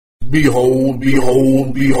Behold,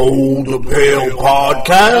 behold, behold, the Pale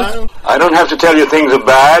Podcast. I don't have to tell you things are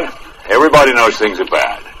bad. Everybody knows things are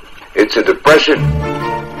bad. It's a depression.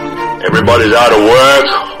 Everybody's out of work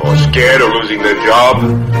or scared of losing their job.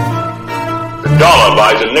 The dollar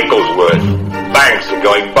buys a nickel's worth. Banks are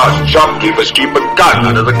going bust. Shopkeepers keep a gun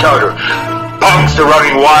under the counter. Punks are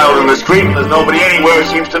running wild in the street, and there's nobody anywhere who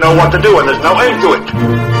seems to know what to do, and there's no end to it.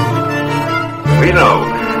 We know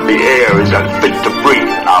the air is unfit to breathe,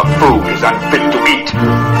 and our food is unfit to eat.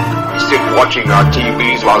 We sit watching our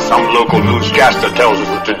TVs while some local newscaster tells us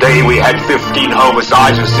that today we had 15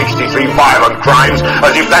 homicides and 63 violent crimes,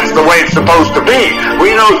 as if that's the way it's supposed to be.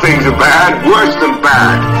 We know things are bad, worse than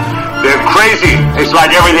bad. They're crazy. It's like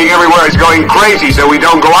everything everywhere is going crazy, so we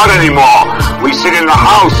don't go out anymore. We sit in the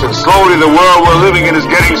house, and slowly the world we're living in is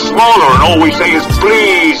getting smaller, and all we say is,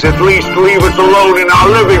 please, at least leave us alone in our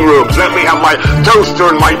living rooms. Let me have my toaster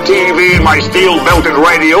and my TV and my steel-belted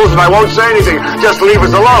radios, and I won't say anything. Just leave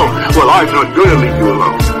us alone. Well, I'm not going to leave you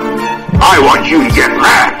alone. I want you to get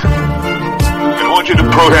mad. I don't want you to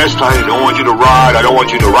protest. I don't want you to riot. I don't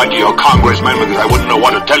want you to write to your congressman because I wouldn't know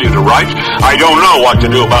what to tell you to write. I don't know what to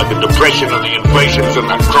do about the depression and the inflations and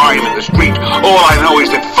the crime in the street. All I know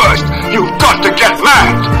is that first, you've got to get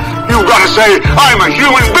mad. You've got to say, I'm a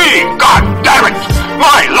human being. God damn it.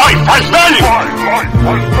 My life has value.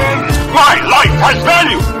 My life has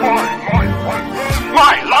value.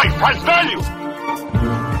 My life has value.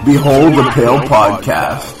 Behold the Pale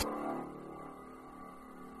Podcast.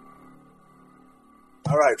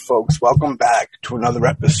 All right, folks, welcome back to another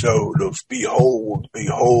episode of Behold,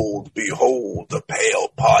 Behold, Behold, the Pale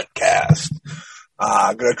Podcast.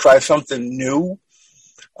 I'm going to try something new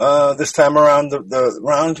this time around. Been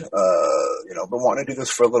wanting to do this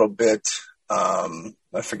for a little bit.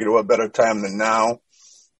 I figured what better time than now.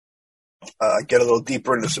 Get a little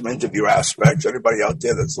deeper into some interview aspects. Everybody out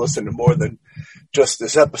there that's listening to more than just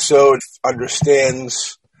this episode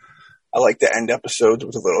understands I like to end episodes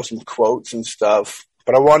with some quotes and stuff.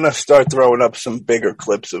 But I want to start throwing up some bigger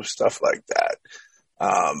clips of stuff like that,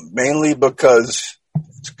 mainly because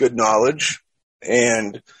it's good knowledge,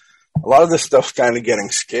 and a lot of this stuff's kind of getting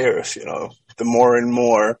scarce, The more and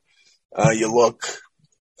more you look,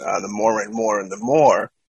 the more and more,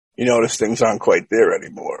 you notice things aren't quite there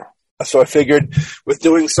anymore. So I figured with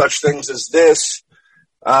doing such things as this,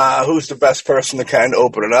 who's the best person to kind of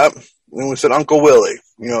open it up? And we said Uncle Willie,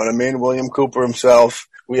 you know what I mean? William Cooper himself.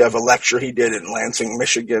 We have a lecture he did in Lansing,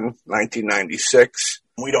 Michigan, 1996.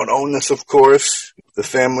 We don't own this, of course. The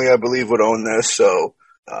family, I believe, would own this. So,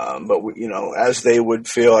 but we, as they would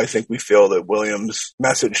feel, I think we feel that William's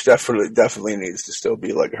message definitely needs to still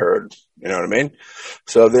be heard. You know what I mean?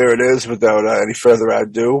 So there it is, without any further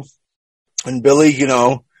ado. And Billy,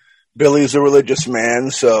 Billy's a religious man,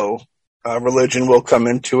 so religion will come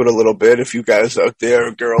into it a little bit. If you guys out there,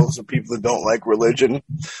 girls or people that don't like religion,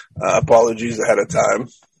 apologies ahead of time,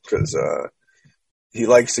 because he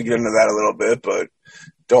likes to get into that a little bit, but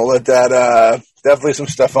don't let that, definitely some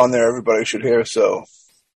stuff on there everybody should hear, so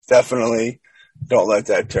definitely don't let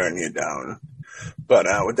that turn you down. But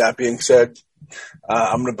with that being said,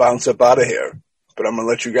 I'm going to bounce up out of here, but I'm going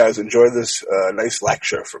to let you guys enjoy this nice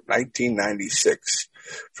lecture from 1996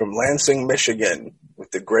 from Lansing, Michigan,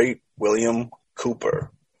 with the great William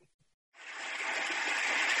Cooper.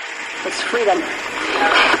 It's freedom. Bill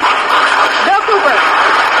Cooper.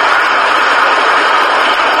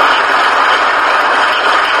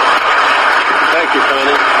 Thank you,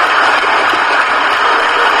 Connie.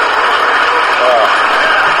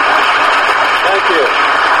 Thank you.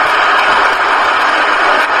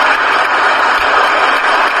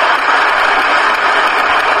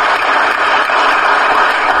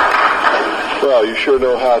 Well, you sure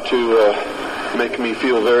know how to make me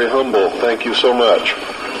feel very humble. Thank you so much.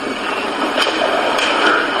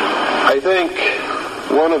 I think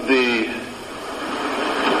one of the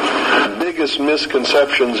biggest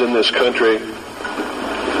misconceptions in this country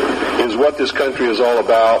is what this country is all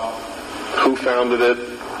about, who founded it,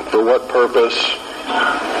 for what purpose,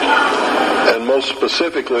 and most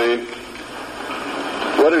specifically,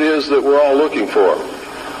 what it is that we're all looking for.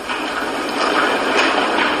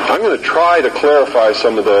 I'm going to try to clarify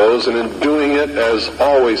some of those, and in doing it, as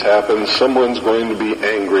always happens, someone's going to be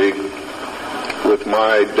angry with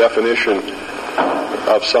my definition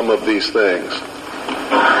of some of these things.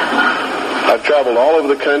 I've traveled all over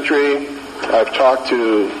the country. I've talked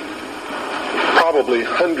to probably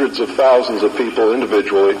hundreds of thousands of people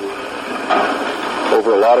individually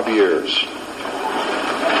over a lot of years.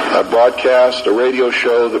 I broadcast a radio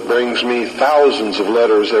show that brings me thousands of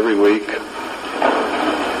letters every week.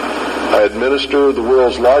 I administer the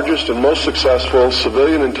world's largest and most successful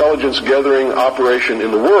civilian intelligence gathering operation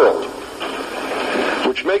in the world,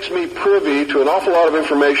 which makes me privy to an awful lot of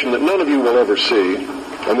information that none of you will ever see.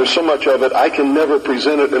 And there's so much of it, I can never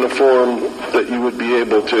present it in a form that you would be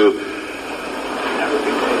able to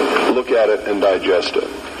look at it and digest it.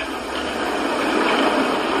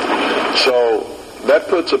 So that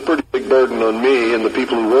puts a pretty big burden on me and the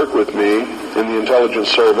people who work with me in the intelligence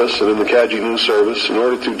service and in the CAGI News Service in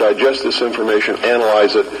order to digest this information,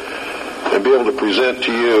 analyze it, and be able to present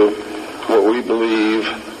to you what we believe,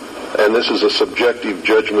 and this is a subjective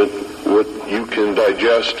judgment, what you can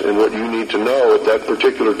digest and what you need to know at that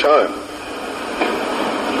particular time.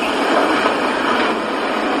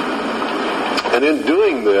 And in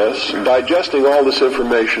doing this, digesting all this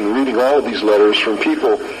information, reading all of these letters from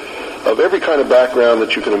people of every kind of background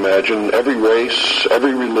that you can imagine, every race,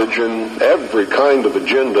 every religion, every kind of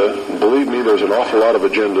agenda. Believe me, there's an awful lot of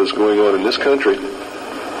agendas going on in this country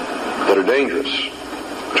that are dangerous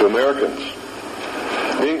to Americans.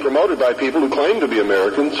 Being promoted by people who claim to be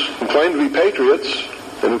Americans, who claim to be patriots,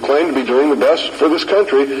 and who claim to be doing the best for this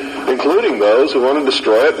country, including those who want to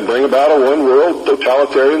destroy it and bring about a one-world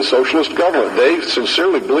totalitarian socialist government. They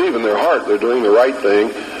sincerely believe in their heart they're doing the right thing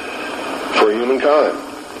for humankind.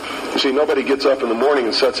 You see, nobody gets up in the morning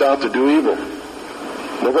and sets out to do evil.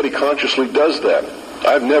 Nobody consciously does that.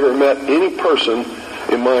 I've never met any person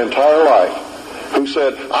in my entire life who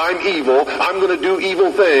said, I'm evil, I'm going to do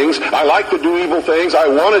evil things, I like to do evil things, I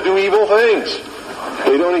want to do evil things.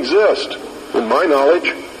 They don't exist, in my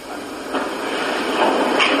knowledge.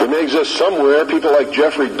 They may exist somewhere, people like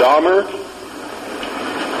Jeffrey Dahmer.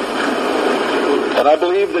 And I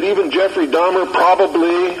believe that even Jeffrey Dahmer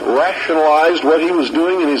probably rationalized what he was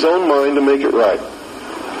doing in his own mind to make it right.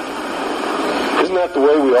 Isn't that the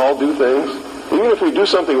way we all do things? Even if we do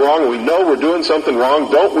something wrong and we know we're doing something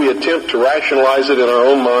wrong, don't we attempt to rationalize it in our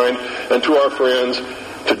own mind and to our friends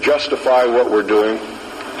to justify what we're doing?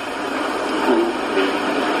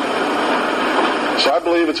 So I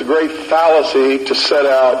believe it's a great fallacy to set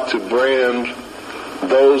out to brand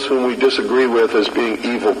those whom we disagree with as being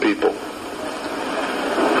evil people.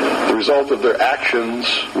 The result of their actions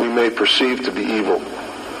we may perceive to be evil.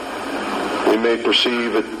 We may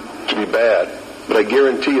perceive it to be bad. But I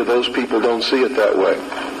guarantee you those people don't see it that way.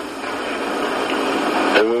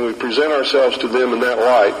 And when we present ourselves to them in that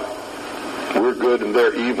light, we're good and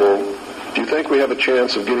they're evil, do you think we have a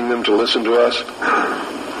chance of getting them to listen to us?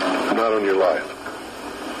 Not on your life.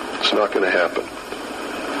 It's not going to happen.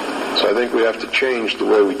 So I think we have to change the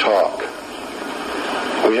way we talk.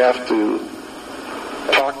 We have to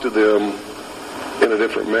talk to them in a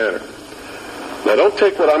different manner. Now don't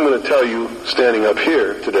take what I'm going to tell you standing up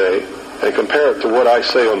here today and compare it to what I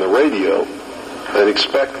say on the radio and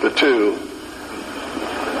expect the two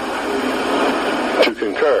to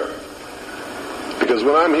concur. Because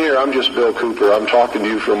when I'm here, I'm just Bill Cooper. I'm talking to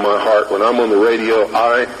you from my heart. When I'm on the radio,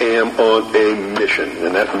 I am on a mission.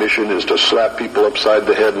 And that mission is to slap people upside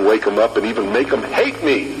the head and wake them up and even make them hate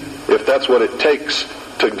me, if that's what it takes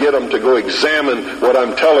to get them to go examine what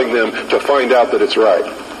I'm telling them to find out that it's right.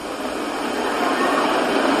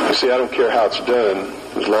 You see, I don't care how it's done,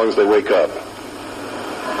 as long as they wake up.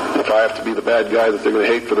 If I have to be the bad guy that they're going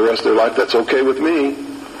to hate for the rest of their life, that's okay with me,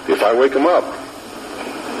 if I wake them up.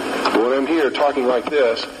 But when I'm here talking like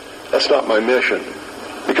this, that's not my mission,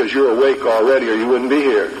 because you're awake already or you wouldn't be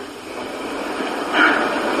here.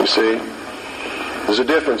 You see? There's a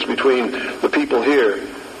difference between the people here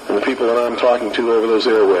and the people that I'm talking to over those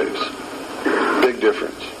airwaves. Big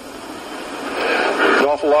difference. An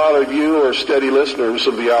awful lot of you are steady listeners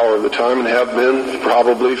of the Hour of the Time and have been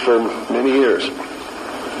probably for many years.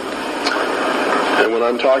 And when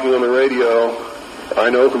I'm talking on the radio, I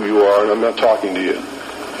know who you are and I'm not talking to you.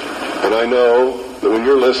 And I know that when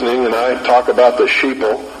you're listening and I talk about the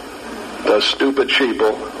sheeple, the stupid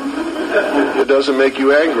sheeple, it doesn't make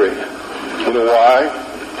you angry. You know why?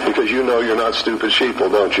 Because you know you're not stupid sheeple,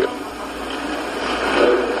 don't you?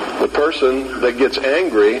 The person that gets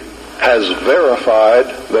angry has verified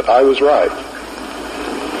that I was right.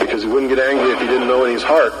 Because he wouldn't get angry if he didn't know in his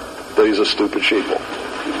heart that he's a stupid sheeple.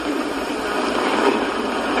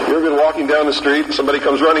 You ever been walking down the street and somebody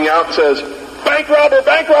comes running out and says, bank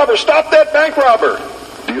robber, stop that bank robber.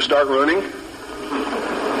 Do you start running?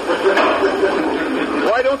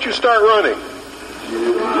 Why don't you start running?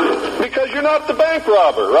 Because you're not the bank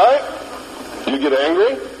robber, right? Do you get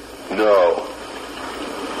angry? No.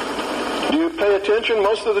 Do you pay attention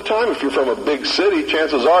most of the time? If you're from a big city,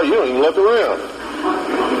 chances are you don't even look around.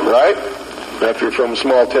 Right? Now, if you're from a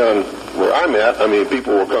small town where I'm at,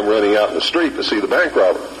 people will come running out in the street to see the bank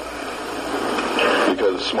robber.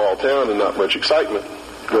 because it's a small town and not much excitement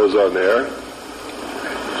goes on there,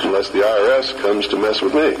 unless the IRS comes to mess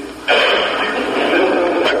with me.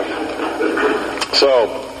 So,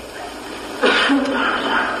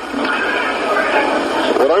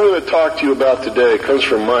 what I'm going to talk to you about today comes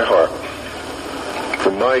from my heart,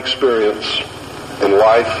 from my experience in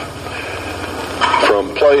life,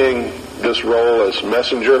 from playing this role as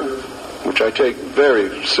messenger, which I take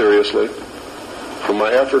very seriously, from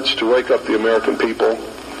my efforts to wake up the American people,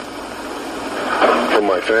 from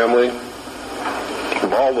my family,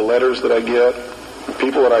 from all the letters that I get, the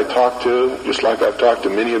people that I talk to, just like I've talked to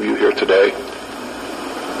many of you here today.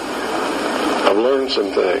 I've learned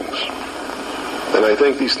some things, and I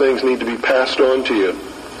think these things need to be passed on to you.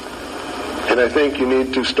 And I think you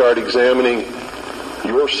need to start examining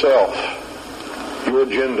yourself, your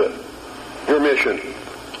agenda, your mission.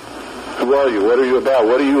 Who are you? What are you about?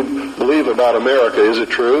 What do you believe about America? Is it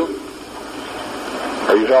true?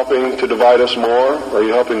 Are you helping to divide us more? Or are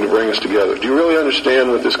you helping to bring us together? Do you really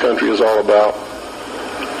understand what this country is all about?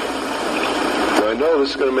 And I know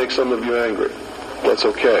this is going to make some of you angry. That's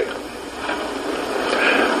okay.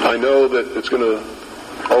 I know that it's going to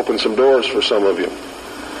open some doors for some of you.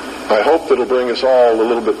 I hope that it'll bring us all a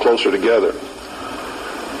little bit closer together.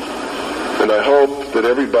 And I hope that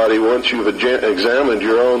everybody, once you've examined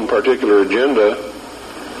your own particular agenda,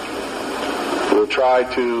 will try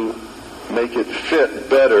to make it fit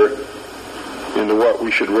better into what we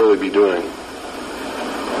should really be doing.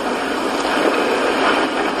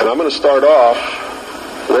 And I'm going to start off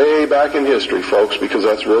way back in history, folks, because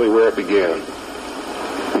that's really where it began.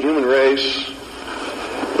 The human race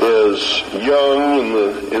is young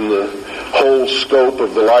in the whole scope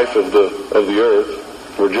of the life of the earth.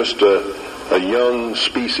 We're just a young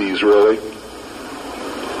species, really.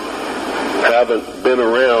 Haven't been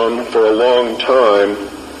around for a long time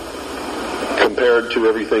compared to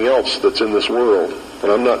everything else that's in this world.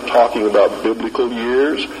 And I'm not talking about biblical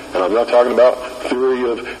years, and I'm not talking about theory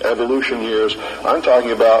of evolution years. I'm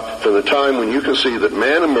talking about from the time when you can see that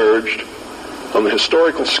man emerged on the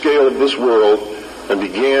historical scale of this world and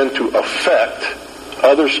began to affect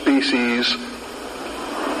other species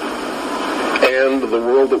and the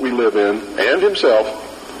world that we live in, and himself,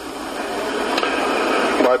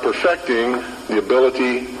 by perfecting the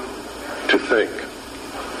ability to think.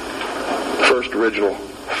 First original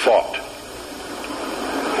thought.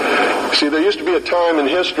 See, there used to be a time in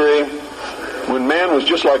history when man was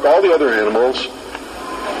just like all the other animals.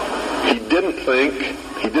 He didn't think.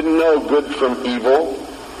 He didn't know good from evil.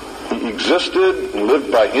 He existed and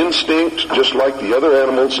lived by instinct just like the other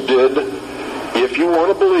animals did. If you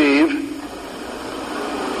want to believe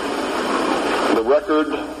the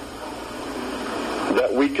record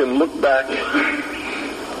that we can look back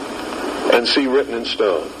and see written in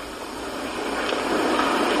stone.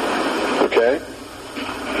 Okay?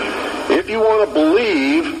 If you want to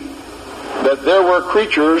believe that there were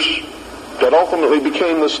creatures that ultimately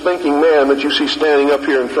became this thinking man that you see standing up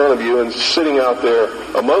here in front of you and sitting out there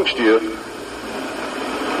amongst you,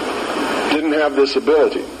 didn't have this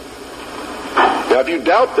ability. Now, if you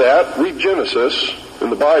doubt that, read Genesis in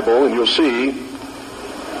the Bible and you'll see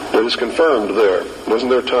that it's confirmed there. Wasn't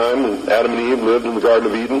there a time when Adam and Eve lived in the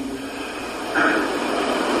Garden of Eden?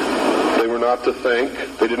 They were not to think.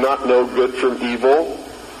 They did not know good from evil.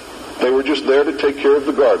 They were just there to take care of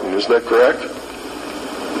the garden. Is that correct?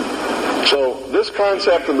 So this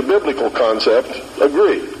concept and the biblical concept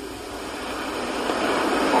agree.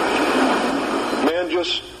 Man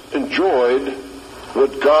just enjoyed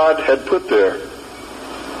what God had put there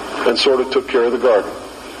and sort of took care of the garden.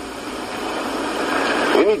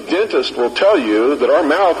 Any dentist will tell you that our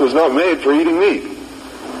mouth was not made for eating meat.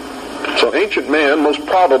 So ancient man most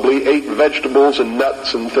probably ate vegetables and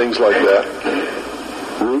nuts and things like that.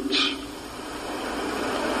 Roots.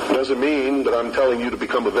 Doesn't mean that I'm telling you to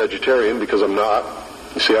become a vegetarian, because I'm not.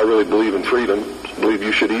 You see, I really believe in freedom. I believe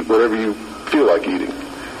you should eat whatever you feel like eating.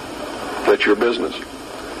 That's your business.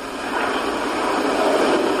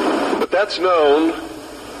 But that's known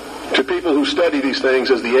to people who study these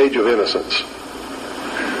things as the age of innocence.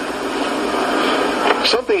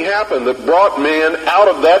 Something happened that brought man out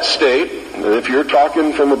of that state, and if you're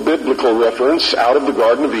talking from a biblical reference, out of the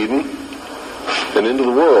Garden of Eden and into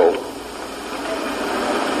the world.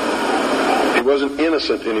 He wasn't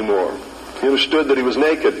innocent anymore. He understood that he was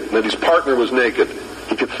naked, and that his partner was naked.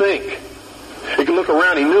 He could think. He could look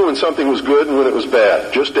around. He knew when something was good and when it was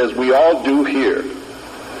bad, just as we all do here.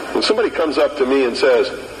 When somebody comes up to me and says,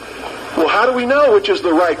 well, how do we know which is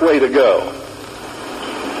the right way to go?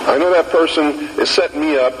 I know that person is setting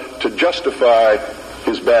me up to justify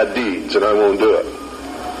his bad deeds, and I won't do it.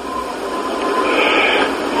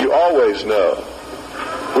 always know.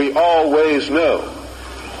 We always know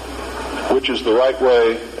which is the right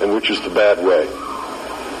way and which is the bad way.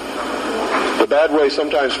 The bad way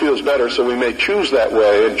sometimes feels better, so we may choose that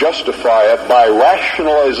way and justify it by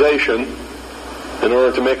rationalization in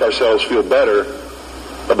order to make ourselves feel better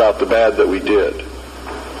about the bad that we did.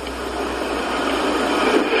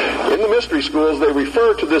 In the mystery schools, they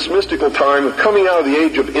refer to this mystical time of coming out of the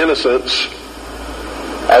age of innocence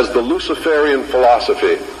as the Luciferian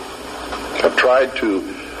philosophy. I've tried to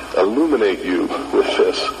illuminate you with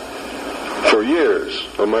this for years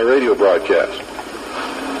on my radio broadcast.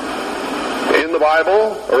 In the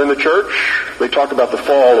Bible or in the church, they talk about the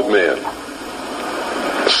fall of man.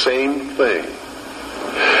 Same thing.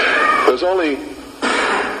 There's only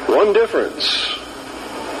one difference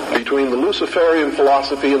between the Luciferian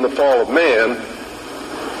philosophy and the fall of man,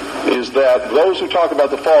 is that those who talk about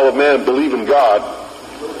the fall of man believe in God,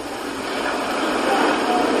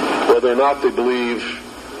 whether or not they believe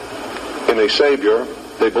in a Savior,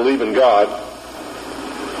 they believe in God.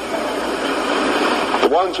 The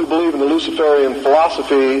ones who believe in the Luciferian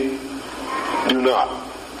philosophy do not.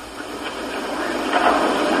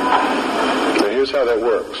 Now here's how that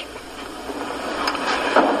works.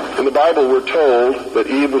 In the Bible we're told that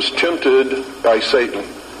Eve was tempted by Satan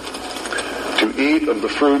to eat of the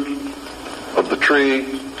fruit of the tree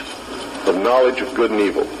of knowledge of good and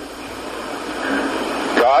evil.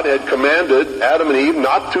 God had commanded Adam and Eve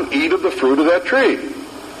not to eat of the fruit of that tree.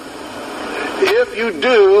 If you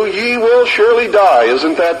do, ye will surely die.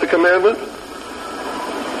 Isn't that the commandment?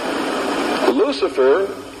 Lucifer,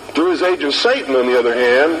 through his agent Satan, on the other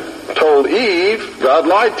hand, told Eve, God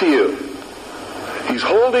lied to you. He's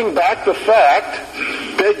holding back the fact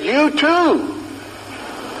that you too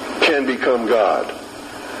can become God.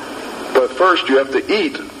 But first you have to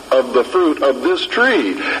eat of the fruit of this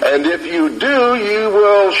tree. And if you do, you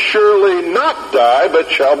will surely not die, but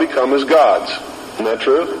shall become as gods. Isn't that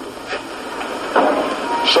true?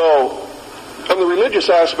 So, from the religious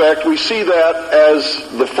aspect, we see that as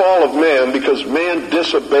the fall of man because man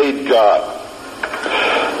disobeyed God.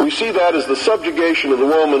 We see that as the subjugation of the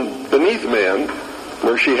woman beneath man,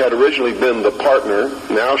 where she had originally been the partner.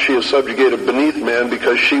 Now she is subjugated beneath man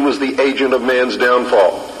because she was the agent of man's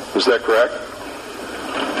downfall. Is that correct?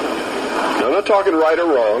 Now, I'm not talking right or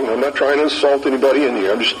wrong. I'm not trying to insult anybody in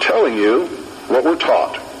here. I'm just telling you what we're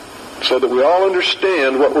taught so that we all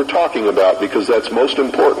understand what we're talking about, because that's most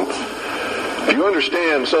important. If you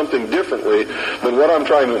understand something differently than what I'm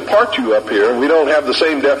trying to impart to you up here, and we don't have the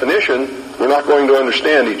same definition, we're not going to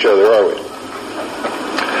understand each other, are we?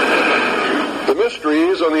 The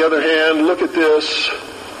mysteries, on the other hand, look at this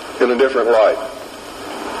in a different light.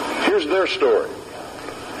 Here's their story.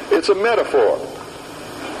 It's a metaphor.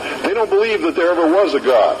 They don't believe that there ever was a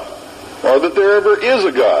God, or that there ever is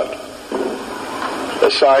a God,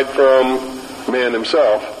 aside from man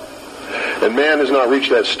himself. And man has not reached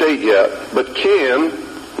that state yet, but can,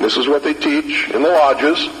 this is what they teach in the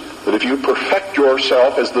lodges, that if you perfect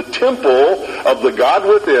yourself as the temple of the God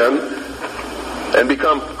within and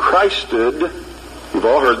become Christed, you've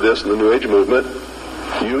all heard this in the New Age movement,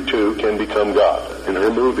 you too can become God. In her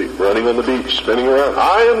movie, running on the beach, spinning around,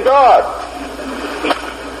 I am God.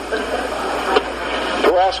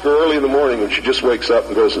 Go ask her early in the morning when she just wakes up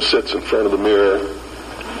and goes and sits in front of the mirror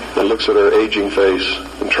and looks at her aging face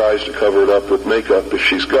and tries to cover it up with makeup if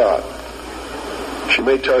she's God. She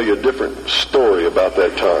may tell you a different story about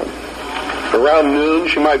that time. Around noon,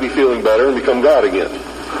 she might be feeling better and become God again.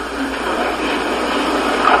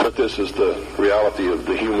 But this is the reality of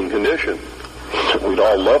the human condition. We'd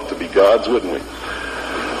all love to be gods, wouldn't we?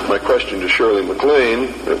 My question to Shirley MacLaine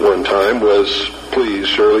at one time was, please,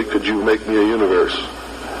 Shirley, could you make me a universe?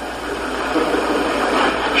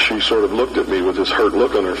 She sort of looked at me with this hurt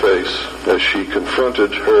look on her face as she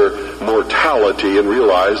confronted her mortality and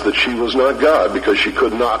realized that she was not God because she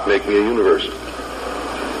could not make me a universe.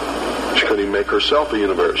 She couldn't even make herself a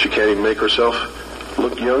universe. She can't even make herself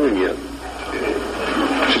look young again.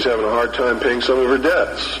 She's having a hard time paying some of her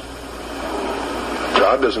debts.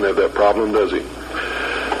 God doesn't have that problem, does he?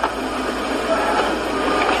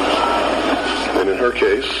 And in her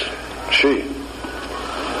case, she.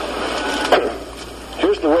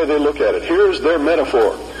 Here's the way they look at it. Here's their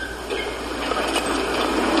metaphor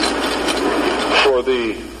for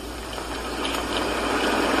the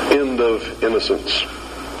end of innocence.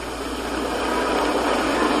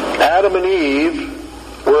 Adam and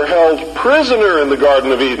Eve were held prisoner in the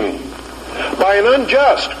Garden of Eden by an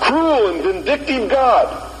unjust, cruel, and vindictive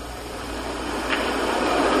God.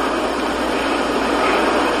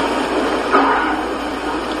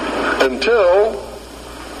 Until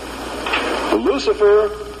Lucifer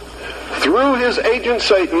through his agent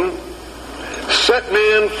Satan, set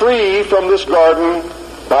man free from this garden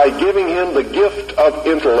by giving him the gift of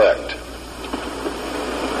intellect.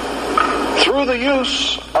 Through the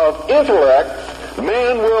use of intellect,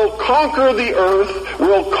 man will conquer the earth,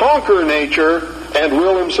 will conquer nature, and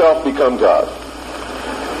will himself become God.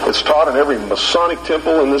 It's taught in every Masonic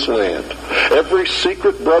temple in this land. Every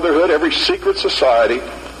secret brotherhood, every secret society,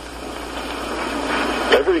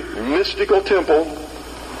 every mystical temple,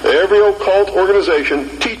 every occult organization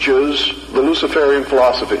teaches the Luciferian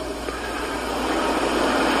philosophy.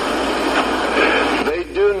 They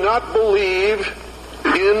do not believe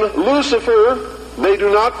in Lucifer. They do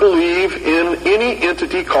not believe in any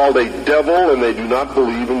entity called a devil, and they do not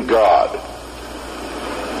believe in God.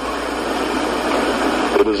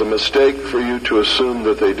 It is a mistake for you to assume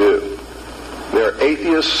that they do. They are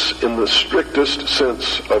atheists in the strictest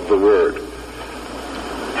sense of the word.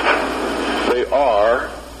 They are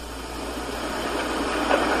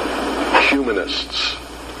humanists.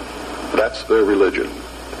 That's their religion.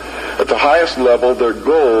 At the highest level, their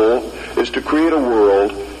goal is to create a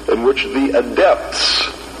world in which the adepts,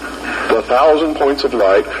 the 1,000 points of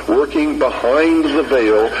light, working behind the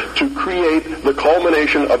veil to create the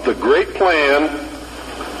culmination of the great plan,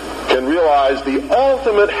 can realize the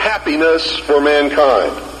ultimate happiness for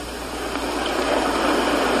mankind.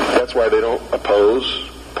 That's why they don't oppose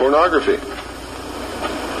pornography.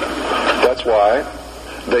 That's why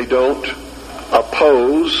they don't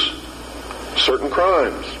oppose certain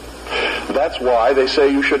crimes. That's why they say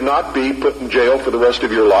you should not be put in jail for the rest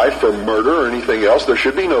of your life for murder or anything else. There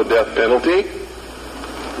should be no death penalty,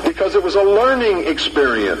 because it was a learning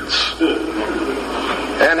experience.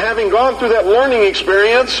 And having gone through that learning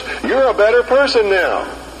experience, you're a better person now.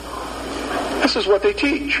 This is what they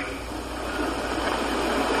teach.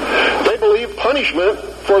 They believe punishment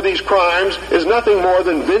for these crimes is nothing more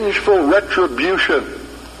than vengeful retribution,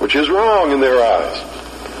 which is wrong in their eyes.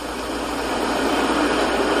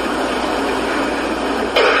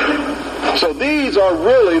 So these are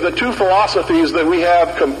really the two philosophies that we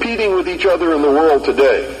have competing with each other in the world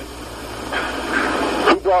today.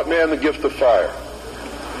 Who brought man the gift of fire?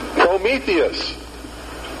 Prometheus.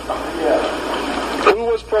 Who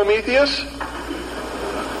was Prometheus?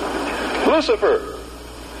 Lucifer.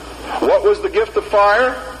 What was the gift of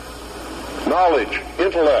fire? Knowledge,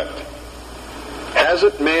 intellect.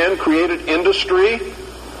 Hasn't man created industry,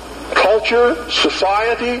 culture,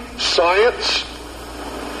 society, science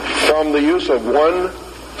from the use of one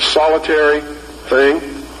solitary thing?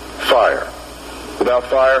 Fire. Without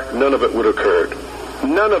fire, none of it would have occurred.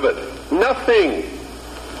 None of it. Nothing.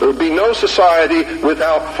 There would be no society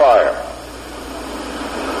without fire.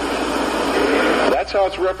 That's how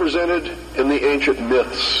it's represented in the ancient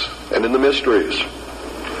myths and in the mysteries.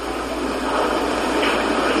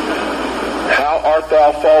 How art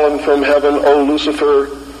thou fallen from heaven, O Lucifer,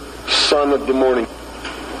 son of the morning?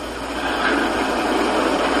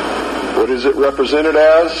 What is it represented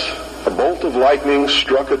as? A bolt of lightning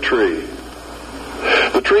struck a tree.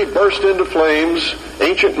 The tree burst into flames.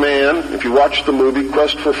 Ancient man, if you watch the movie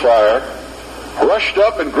Quest for Fire, rushed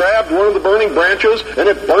up and grabbed one of the burning branches, and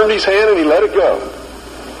it burned his hand, and he let it go.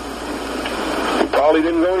 He probably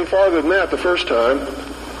didn't go any farther than that the first time.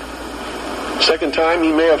 Second time,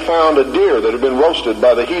 he may have found a deer that had been roasted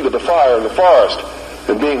by the heat of the fire in the forest,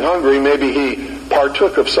 and being hungry, maybe he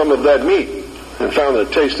partook of some of that meat and found that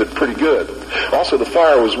it tasted pretty good. Also, the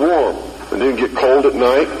fire was warm and didn't get cold at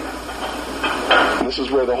night. And this is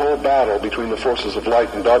where the whole battle between the forces of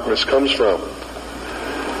light and darkness comes from.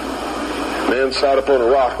 Man sat up on a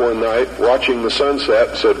rock one night watching the sunset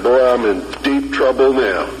and said, "Boy, I'm in deep trouble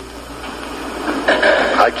now.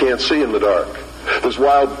 I can't see in the dark. There's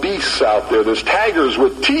wild beasts out there. There's tigers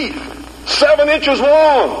with teeth 7 inches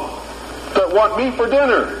long that want me for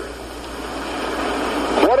dinner.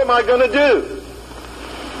 What am I going to do?"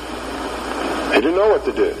 He didn't know what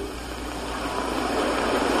to do.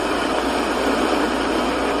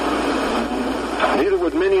 Neither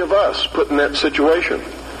would many of us put in that situation.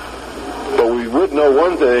 But we would know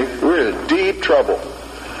one thing: we're in deep trouble.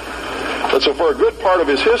 And so for a good part of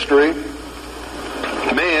his history,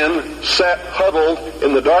 man sat huddled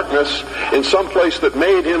in the darkness in some place that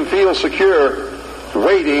made him feel secure,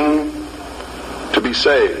 waiting to be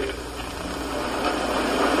saved.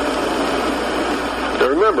 Now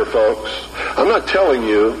remember, folks, I'm not telling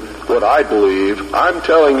you what I believe. I'm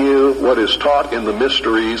telling you what is taught in the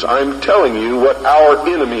mysteries. I'm telling you what our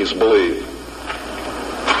enemies believe.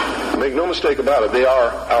 Make no mistake about it, they are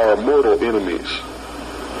our mortal enemies.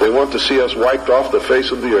 They want to see us wiped off the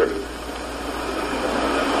face of the earth.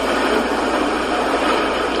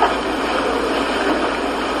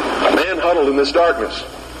 Man in this darkness,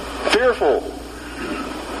 fearful,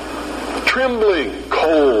 trembling,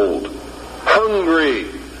 cold, hungry.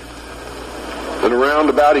 And around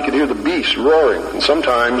about he could hear the beasts roaring. And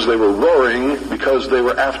sometimes they were roaring because they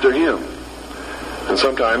were after him. And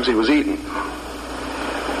sometimes he was eaten.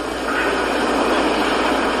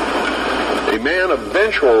 A man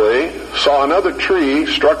eventually saw another tree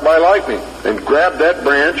struck by lightning and grabbed that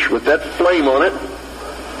branch with that flame on it.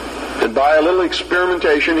 And by a little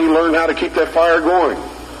experimentation, he learned how to keep that fire going.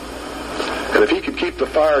 And if he could keep the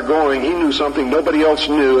fire going, he knew something nobody else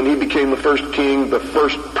knew, and he became the first king, the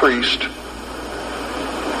first priest,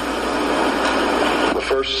 the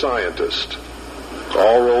first scientist,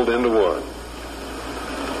 all rolled into one.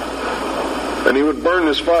 And he would burn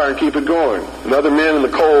this fire and keep it going. And other men in the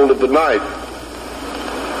cold of the night,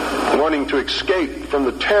 wanting to escape from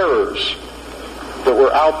the terrors that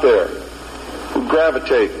were out there, would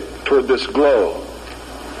gravitate toward this glow.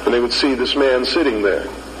 And they would see this man sitting there.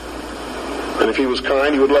 And if he was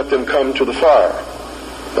kind, he would let them come to the fire.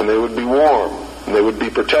 And they would be warm. And they would be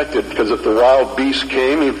protected, because if the wild beast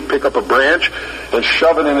came, he'd pick up a branch and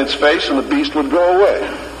shove it in its face, and the beast would go away.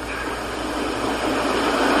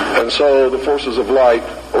 And so the forces of light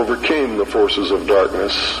overcame the forces of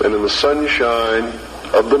darkness. And in the sunshine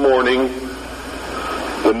of the morning,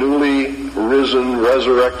 the newly risen,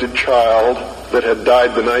 resurrected child that had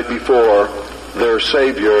died the night before, their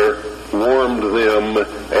Savior, warmed them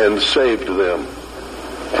and saved them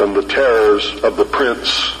from the terrors of the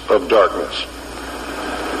Prince of Darkness.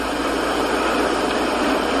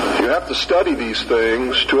 You have to study these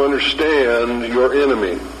things to understand your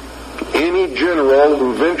enemy. Any general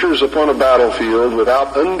who ventures upon a battlefield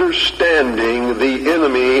without understanding the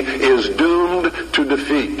enemy is doomed to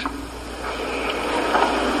defeat.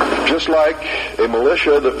 Just like a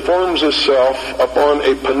militia that forms itself upon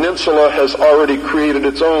a peninsula has already created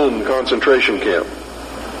its own concentration camp,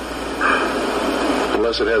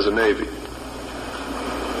 unless it has a navy.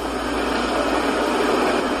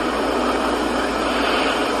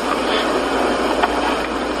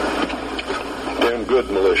 Damn good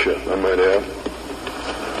militia, I might add.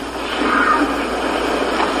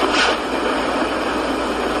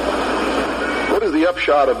 What is the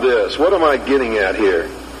upshot of this? What am I getting at here?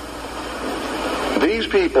 These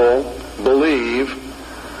people believe,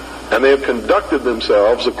 and they have conducted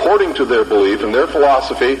themselves according to their belief and their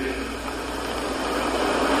philosophy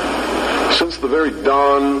since the very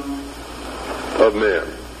dawn of man.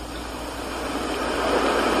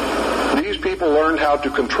 These people learned how to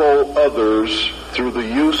control others through the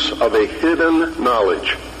use of a hidden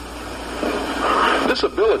knowledge. This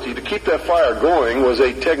ability to keep that fire going was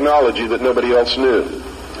a technology that nobody else knew.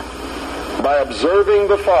 By observing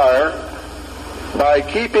the fire, by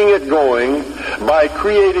keeping it going, by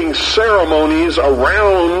creating ceremonies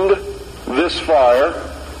around this fire,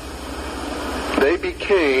 they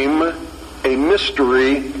became a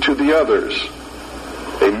mystery to the others.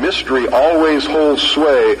 A mystery always holds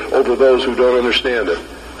sway over those who don't understand it.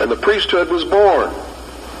 And the priesthood was born.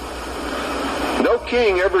 No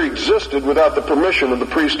king ever existed without the permission of the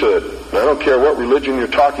priesthood. And I don't care what religion you're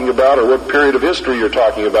talking about or what period of history you're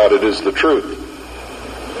talking about, it is the truth.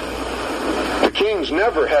 Kings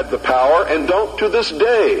never had the power, and don't to this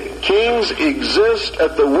day. Kings exist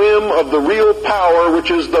at the whim of the real power, which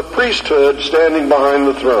is the priesthood standing behind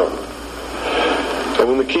the throne. So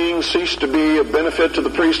when the king ceased to be of benefit to the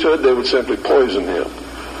priesthood, they would simply poison him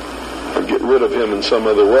or get rid of him in some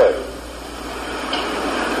other way.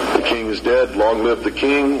 The king is dead, long live the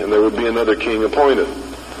king, and there would be another king appointed.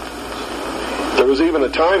 There was even a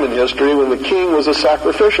time in history when the king was a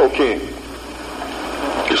sacrificial king,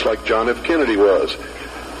 just like John F. Kennedy was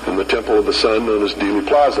in the Temple of the Sun known as Dealey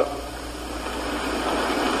Plaza.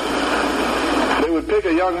 They would pick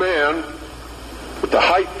a young man with the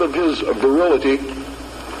height of his virility,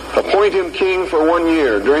 appoint him king for 1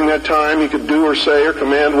 year. During that time, he could do or say or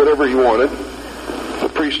command whatever he wanted. The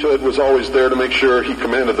priesthood was always there to make sure he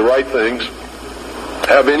commanded the right things,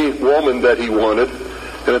 have any woman that he wanted,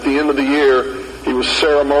 and at the end of the year, he was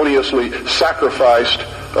ceremoniously sacrificed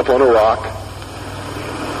upon a rock,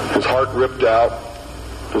 his heart ripped out,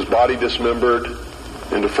 his body dismembered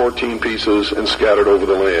into 14 pieces and scattered over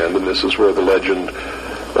the land. And this is where the legend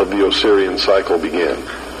of the Osirian cycle began.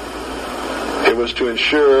 It was to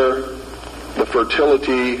ensure the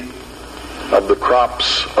fertility of the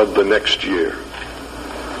crops of the next year.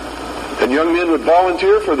 And young men would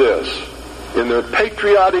volunteer for this in their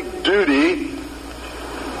patriotic duty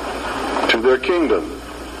to their kingdom,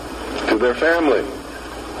 to their family,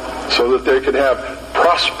 so that they could have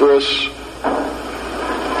prosperous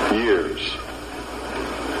years.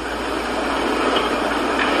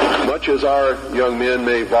 Much much as our young men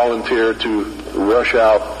may volunteer to rush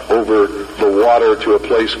out over the water to a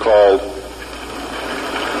place called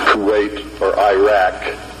Kuwait or Iraq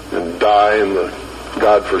and die in the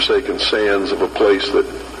godforsaken sands of a place that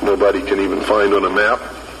nobody can even find on a map,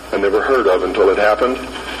 I never heard of until it happened,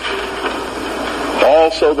 all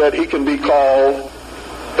so that he can be called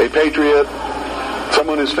a patriot,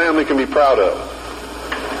 someone his family can be proud of.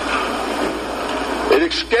 It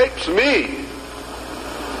escapes me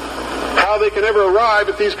how they can ever arrive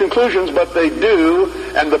at these conclusions, but they do,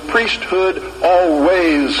 and the priesthood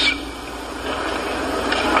always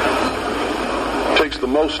takes the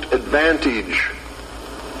most advantage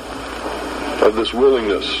of this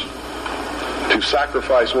willingness to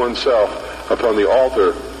sacrifice oneself upon the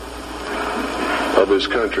altar of his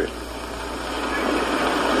country.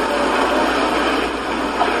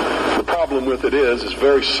 The problem with it is, it's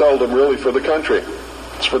very seldom really for the country.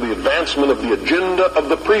 It's for the advancement of the agenda of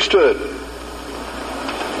the priesthood,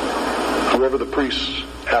 whoever the priests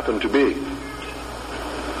happen to be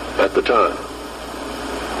at the time.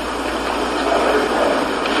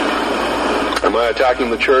 Am I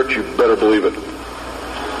attacking the church? You better believe it.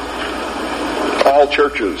 All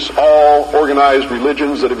churches, all organized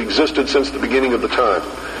religions that have existed since the beginning of the time.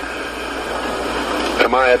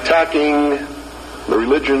 Am I attacking the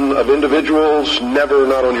religion of individuals? Never,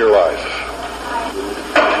 not on your life.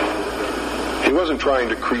 He wasn't trying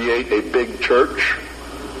to create a big church.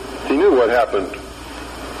 He knew what happened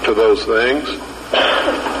to those things.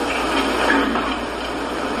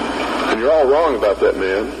 And you're all wrong about that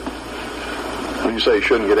man. When you say you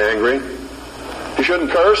shouldn't get angry, you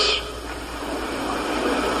shouldn't curse,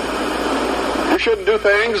 you shouldn't do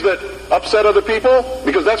things that upset other people,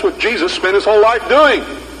 because that's what Jesus spent his whole life doing.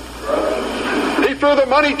 He threw the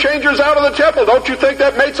money changers out of the temple. Don't you think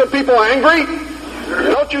that made some people angry?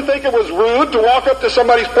 Don't you think it was rude to walk up to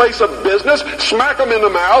somebody's place of business, smack them in the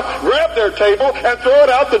mouth, grab their table, and throw it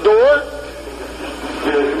out the door?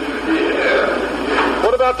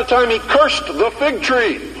 What about the time he cursed the fig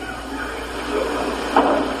tree?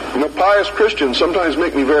 You know, pious Christians sometimes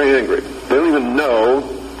make me very angry. They don't even know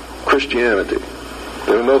Christianity.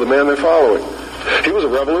 They don't know the man they're following. He was a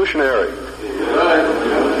revolutionary.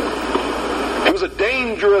 He was a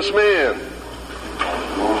dangerous man.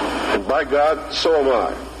 And by God, so am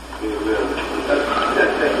I.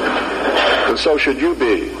 And so should you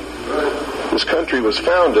be. This country was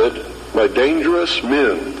founded by dangerous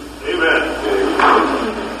men.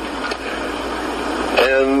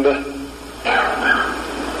 And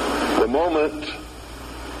the moment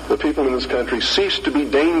the people in this country cease to be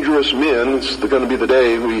dangerous men, it's going to be the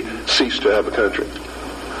day we cease to have a country.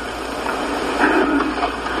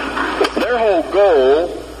 Their whole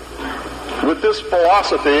goal with this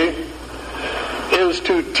philosophy is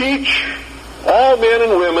to teach all men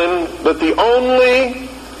and women that the only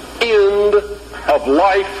end of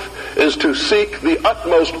life is to seek the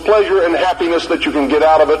utmost pleasure and happiness that you can get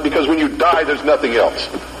out of it, because when you die, there's nothing else.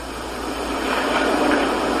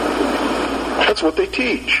 That's what they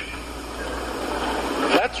teach.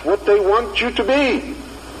 That's what they want you to be.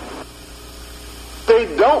 They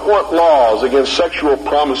don't want laws against sexual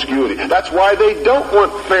promiscuity. That's why they don't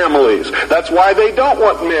want families. That's why they don't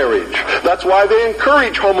want marriage. That's why they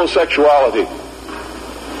encourage homosexuality.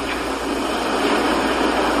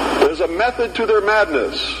 There's a method to their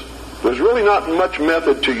madness. There's really not much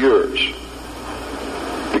method to yours,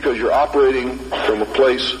 because you're operating from a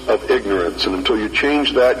place of ignorance. And until you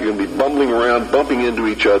change that, you're going to be bumbling around, bumping into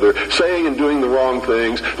each other, saying and doing the wrong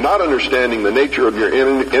things, not understanding the nature of your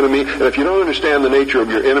enemy. And if you don't understand the nature of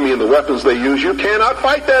your enemy and the weapons they use, you cannot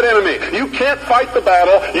fight that enemy. You can't fight the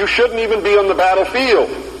battle. You shouldn't even be on the battlefield.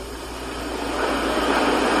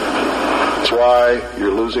 That's why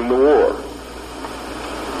you're losing the war.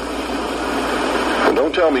 And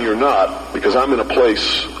don't tell me you're not, because I'm in a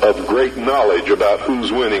place of great knowledge about who's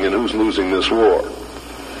winning and who's losing this war.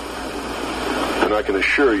 And I can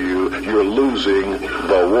assure you, you're losing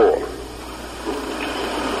the war.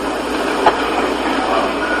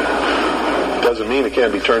 Doesn't mean it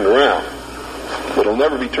can't be turned around. But it'll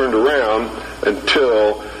never be turned around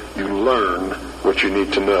until you learn what you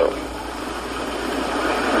need to know.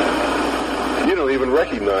 You don't even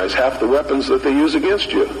recognize half the weapons that they use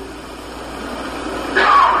against you.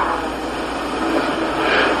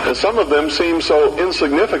 And some of them seem so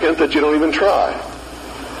insignificant that you don't even try.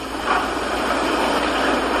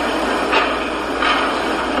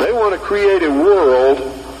 They want to create a world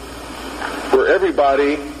where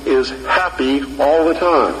everybody is happy all the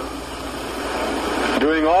time,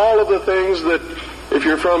 doing all of the things that, if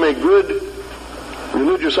you're from a good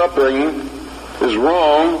religious upbringing, is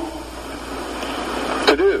wrong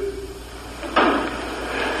to do.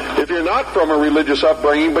 you're not from a religious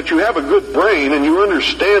upbringing, but you have a good brain and you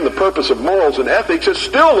understand the purpose of morals and ethics, it's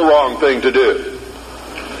still the wrong thing to do.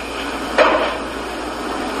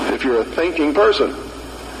 If you're a thinking person.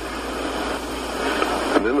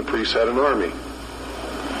 And then the priests had an army.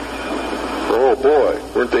 Oh boy,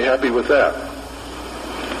 weren't they happy with that?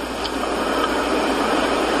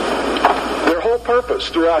 Their whole purpose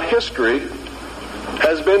throughout history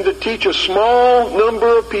has been to teach a small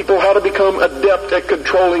number of people how to become adept at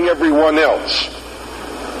controlling everyone else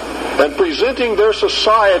and presenting their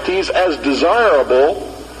societies as desirable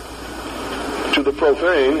to the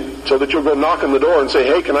profane, so that you'll go knock on the door and say,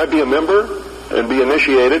 hey, can I be a member and be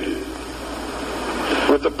initiated?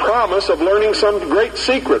 With the promise of learning some great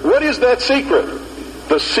secret. What is that secret?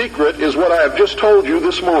 The secret is what I have just told you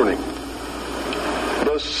this morning.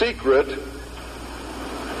 The secret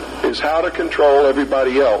is how to control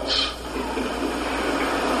everybody else.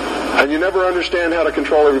 And you never understand how to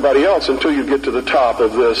control everybody else until you get to the top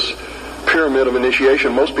of this pyramid of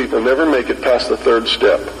initiation. Most people never make it past the third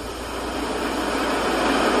step.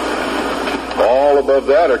 All above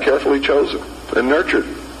that are carefully chosen and nurtured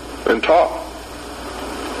and taught.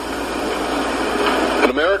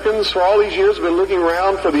 And Americans for all these years have been looking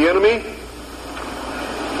around for the enemy.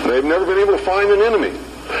 They've never been able to find an enemy.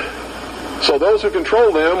 So those who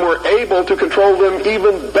control them were able to control them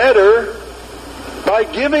even better by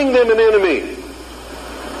giving them an enemy.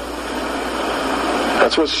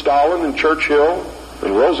 That's what Stalin and Churchill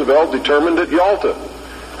and Roosevelt determined at Yalta.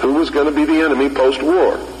 Who was going to be the enemy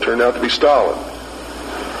post-war? Turned out to be Stalin.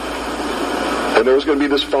 And there was going to be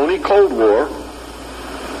this phony Cold War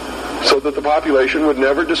so that the population would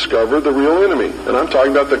never discover the real enemy. And I'm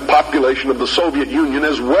talking about the population of the Soviet Union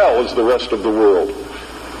as well as the rest of the world.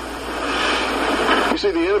 You see,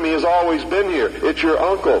 the enemy has always been here. It's your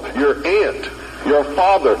uncle, your aunt, your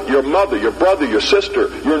father, your mother, your brother, your sister,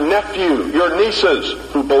 your nephew, your nieces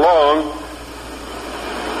who belong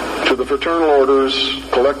to the fraternal orders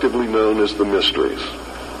collectively known as the mysteries.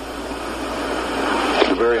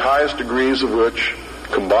 The very highest degrees of which,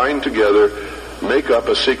 combined together, make up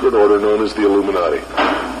a secret order known as the Illuminati.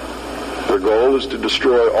 Their goal is to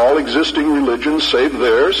destroy all existing religions save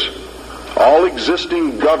theirs, all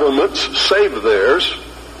existing governments save theirs,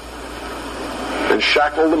 and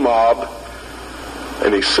shackle the mob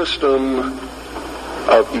in a system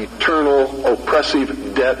of eternal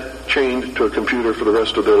oppressive debt chained to a computer for the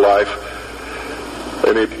rest of their life,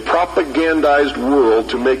 and a propagandized world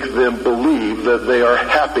to make them believe that they are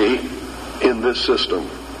happy in this system.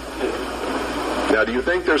 Now, do you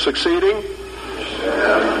think they're succeeding?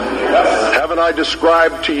 Yes. Haven't I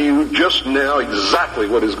described to you just now exactly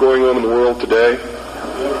what is going on in the world today?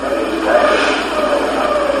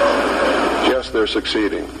 Yes, they're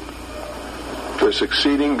succeeding. They're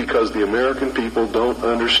succeeding because the American people don't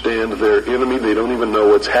understand their enemy. They don't even know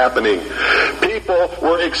what's happening. People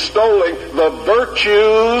were extolling the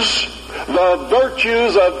virtues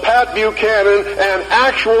of Pat Buchanan and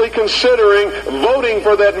actually considering voting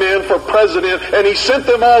for that man for president, and he sent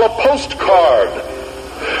them all a postcard.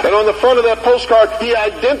 And on the front of that postcard, he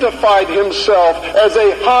identified himself as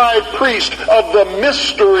a high priest of the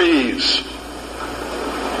mysteries.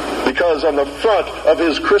 Because on the front of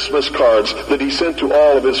his Christmas cards that he sent to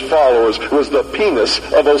all of his followers was the penis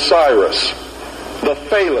of Osiris, the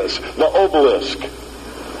phallus, the obelisk,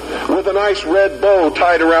 with a nice red bow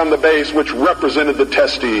tied around the base which represented the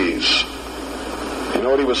testes. You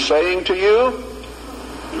know what he was saying to you?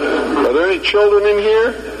 Are there any children in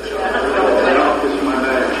here?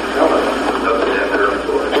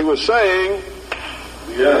 He was saying,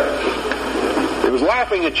 he was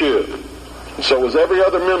laughing at you. And so was every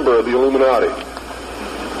other member of the Illuminati.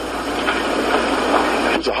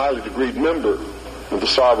 He was a highly degreed member of the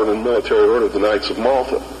sovereign and military order of the Knights of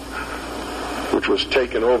Malta, which was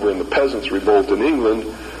taken over in the Peasants' Revolt in England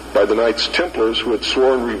by the Knights Templars, who had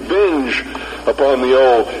sworn revenge upon the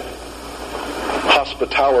old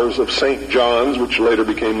Hospitallers of St. John's, which later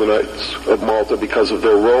became the Knights of Malta because of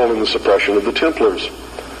their role in the suppression of the Templars.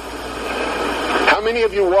 How many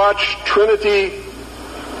of you watch Trinity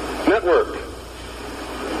Network?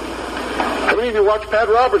 How many of you watch Pat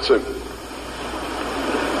Robertson?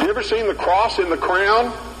 You ever seen the cross in the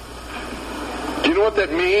crown? Do you know what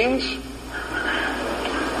that means?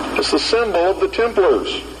 It's the symbol of the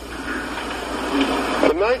Templars.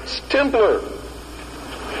 The Knights Templar.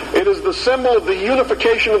 It is the symbol of the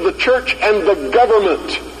unification of the church and the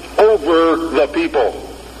government over the people.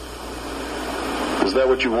 Is that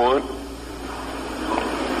what you want?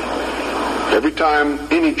 Every time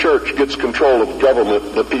any church gets control of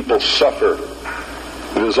government, the people suffer.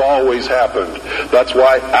 It has always happened. That's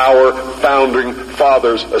why our founding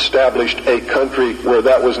fathers established a country where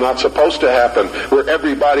that was not supposed to happen, where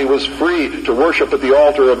everybody was free to worship at the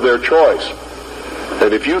altar of their choice.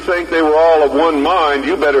 And if you think they were all of one mind,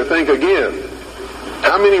 you better think again.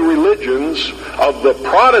 How many religions of the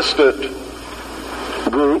Protestant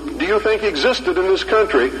group do you think existed in this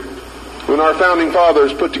country when our founding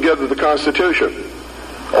fathers put together the Constitution?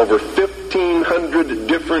 Over 1,500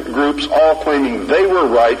 different groups, all claiming they were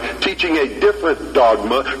right, teaching a different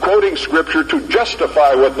dogma, quoting Scripture to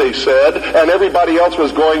justify what they said, and everybody else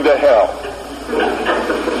was going to hell.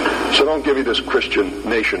 So don't give me this Christian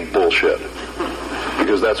nation bullshit,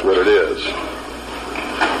 because that's what it is.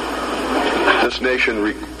 This nation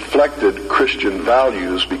reflected Christian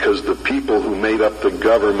values because the people who made up the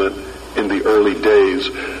government in the early days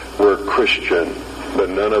were Christian. But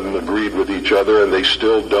none of them agreed with each other, and they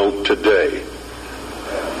still don't today.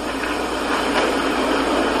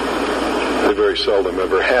 They very seldom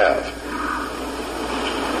ever have.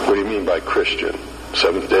 What do you mean by Christian?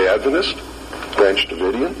 Seventh-day Adventist? Branch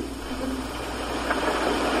Davidian?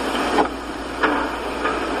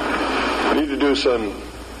 We need to do some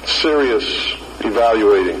serious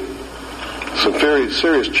evaluating, some very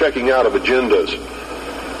serious checking out of agendas.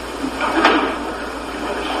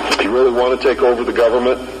 You really want to take over the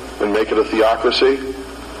government and make it a theocracy?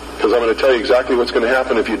 Because I'm going to tell you exactly what's going to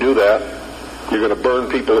happen if you do that. You're going to burn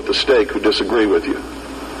people at the stake who disagree with you.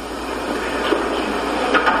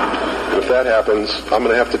 And if that happens, I'm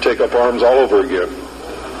going to have to take up arms all over again.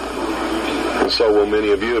 And so will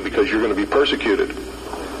many of you, because you're going to be persecuted.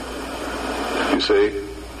 You see?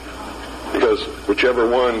 Because whichever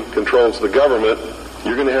one controls the government,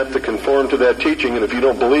 you're going to have to conform to that teaching, and if you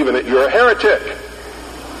don't believe in it, you're a heretic.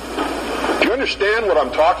 Do you understand what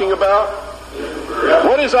I'm talking about?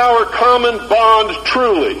 What is our common bond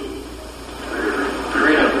truly?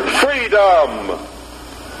 Freedom.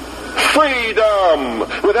 Freedom.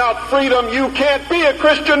 Without freedom, you can't be a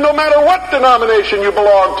Christian no matter what denomination you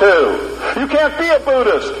belong to. You can't be a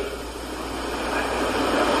Buddhist.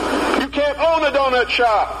 You can't own a donut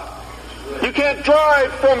shop. You can't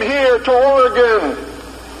drive from here to Oregon.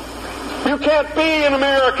 You can't be an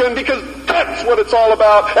American, because that's what it's all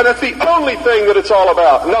about, and that's the only thing that it's all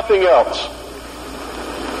about. Nothing else.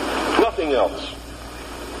 Nothing else.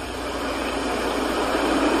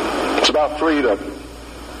 It's about freedom.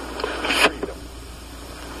 Freedom.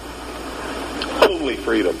 Only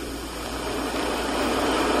freedom.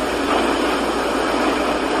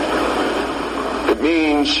 It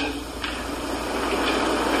means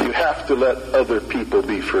you have to let other people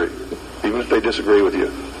be free, even if they disagree with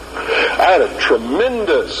you. I had a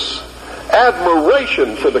tremendous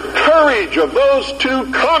admiration for the courage of those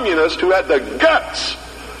two communists who had the guts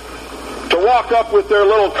to walk up with their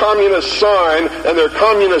little communist sign and their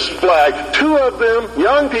communist flag. Two of them,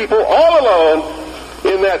 young people, all alone,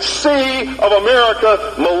 in that sea of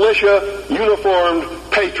America, militia, uniformed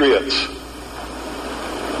patriots.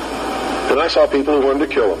 And I saw people who wanted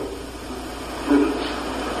to kill them.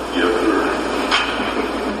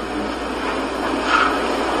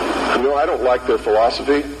 You know, I don't like their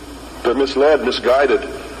philosophy. They're misled, misguided.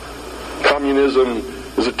 Communism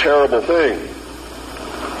is a terrible thing.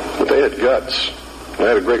 But they had guts. I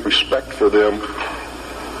had a great respect for them.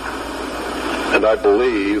 And I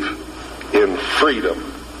believe in freedom.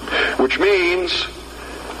 Which means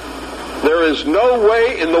there is no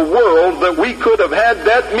way in the world that we could have had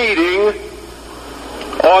that meeting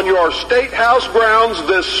on your State House grounds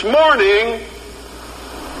this morning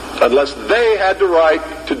unless they had the right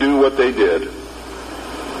to do what they did.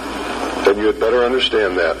 Then you had better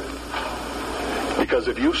understand that. Because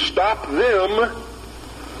if you stop them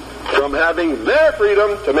from having their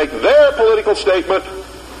freedom to make their political statement,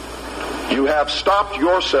 you have stopped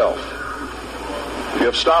yourself. You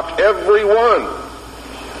have stopped everyone.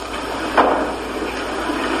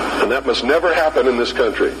 And that must never happen in this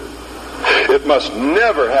country. It must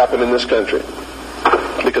never happen in this country.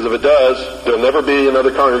 Because if it does, there'll never be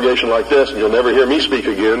another congregation like this, and you'll never hear me speak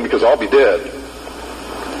again, because I'll be dead.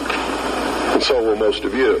 And so will most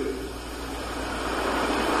of you.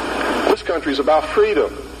 This country's about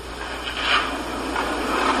freedom.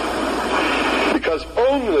 Because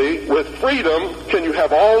only with freedom can you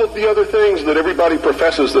have all of the other things that everybody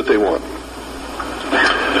professes that they want.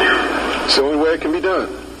 It's the only way it can be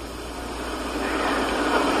done.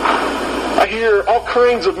 I hear all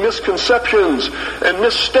kinds of misconceptions and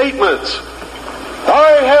misstatements.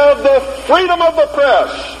 I have the freedom of the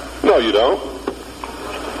press. No, you don't.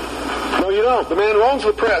 No, you don't. The man who owns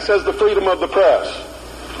the press has the freedom of the press.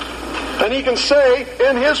 And he can say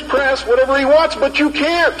in his press whatever he wants, but you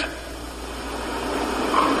can't.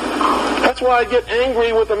 That's why I get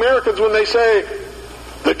angry with Americans when they say,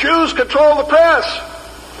 the Jews control the press.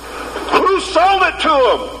 Who sold it to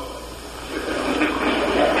them?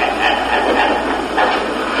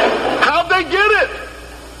 How'd they get it?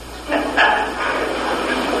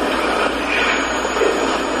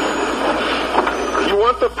 You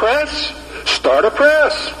want the press? Start a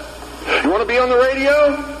press. You want to be on the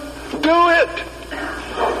radio? Do it.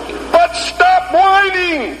 But stop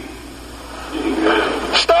whining.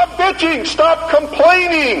 Stop bitching. Stop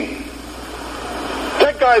complaining.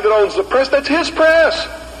 That guy that owns the press, that's his press.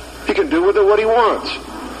 He can do with it what he wants.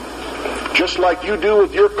 Just like you do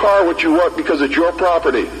with your car what you want because it's your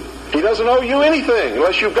property. He doesn't owe you anything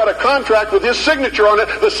unless you've got a contract with his signature on it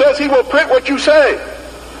that says he will print what you say.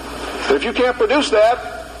 And if you can't produce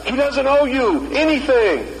that, he doesn't owe you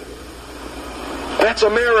anything. That's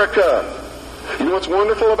America. You know what's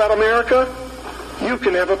wonderful about America? You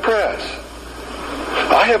can have a press.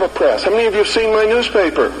 I have a press. How many of you have seen my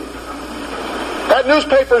newspaper? That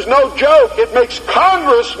newspaper's no joke. It makes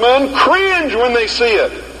congressmen cringe when they see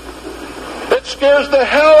it. It scares the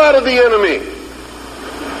hell out of the enemy.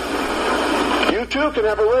 You too can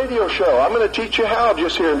have a radio show. I'm going to teach you how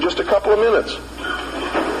just here in just a couple of minutes.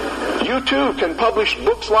 You too can publish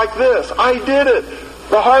books like this. I did it.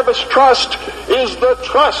 The Harvest Trust is the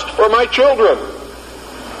trust for my children.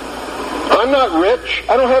 I'm not rich.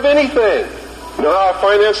 I don't have anything. You know how I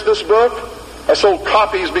financed this book? I sold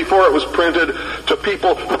copies before it was printed to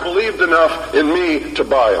people who believed enough in me to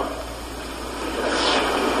buy them.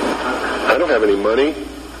 I don't have any money.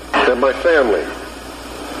 I have my family.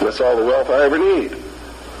 And that's all the wealth I ever need.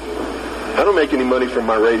 I don't make any money from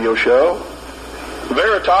my radio show.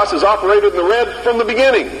 Veritas has operated in the red from the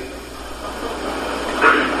beginning.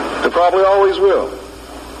 It probably always will.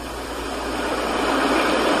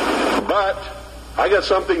 But I got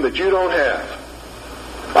something that you don't have.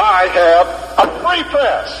 I have a free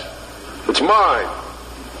press. It's mine.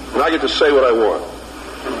 And I get to say what I want.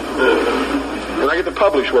 And I get to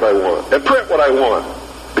publish what I want. And print what I want.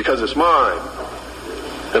 Because it's mine.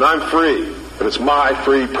 And I'm free. And it's my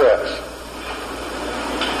free press.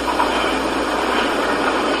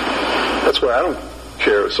 That's why I don't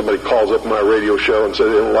care if somebody calls up my radio show and says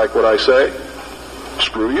they don't like what I say.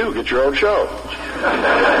 Screw you. Get your own show.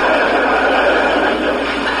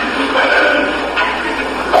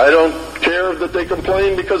 I don't care that they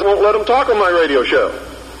complain because I won't let them talk on my radio show.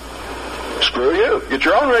 Screw you. Get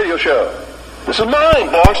your own radio show. This is mine.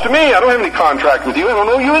 It belongs to me. I don't have any contract with you. I don't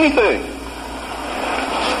owe you anything.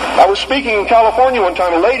 I was speaking in California one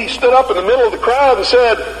time. A lady stood up in the middle of the crowd and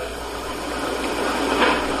said,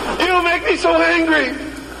 "You make me so angry.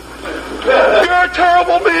 You're a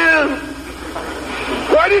terrible man.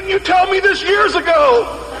 Why didn't you tell me this years ago?"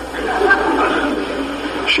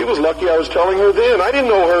 She was lucky I was telling her then. I didn't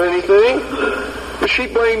know her anything. But she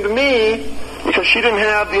blamed me because she didn't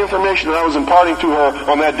have the information that I was imparting to her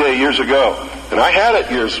on that day years ago. And I had it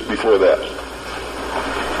years before that.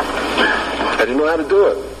 I didn't know how to do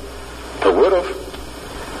it. I would have.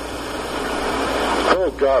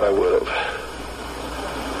 Oh, God, I would have.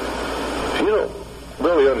 You don't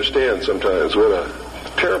really understand sometimes what a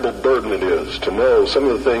terrible burden it is to know some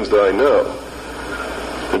of the things that I know.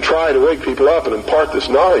 And try to wake people up and impart this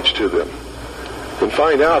knowledge to them. And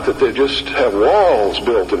find out that they just have walls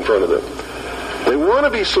built in front of them. They want to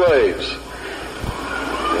be slaves.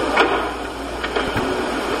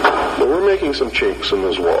 But we're making some chinks in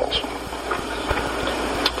those walls.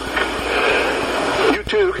 You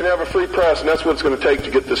too can have a free press, and that's what it's going to take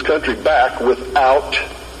to get this country back without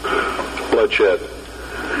bloodshed.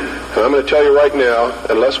 And I'm going to tell you right now,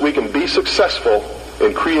 unless we can be successful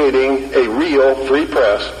in creating a real free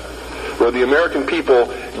press where the American people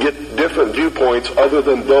get different viewpoints other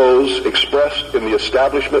than those expressed in the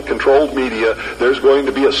establishment-controlled media, there's going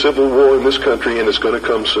to be a civil war in this country, and it's going to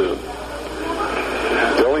come soon.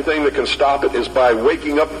 The only thing that can stop it is by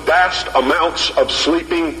waking up vast amounts of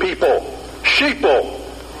sleeping people. Sheeple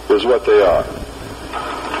is what they are.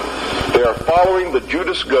 They are following the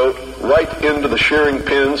Judas goat right into the shearing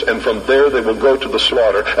pins, and from there they will go to the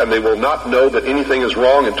slaughter, and they will not know that anything is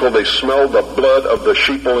wrong until they smell the blood of the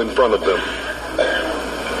sheeple in front of them.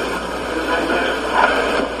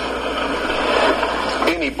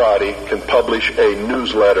 Anybody can publish a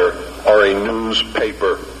newsletter or a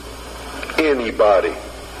newspaper. Anybody.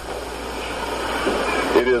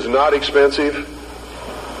 It is not expensive.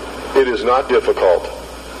 It is not difficult.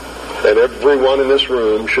 And everyone in this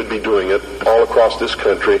room should be doing it all across this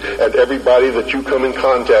country. And everybody that you come in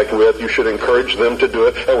contact with, you should encourage them to do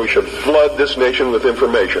it. And we should flood this nation with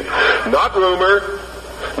information. Not rumor,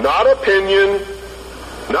 not opinion,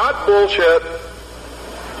 not bullshit.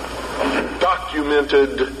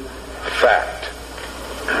 documented fact.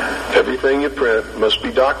 Everything you print must be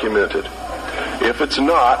documented. If it's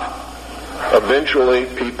not, eventually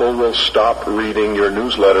people will stop reading your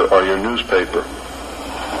newsletter or your newspaper.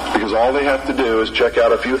 Because all they have to do is check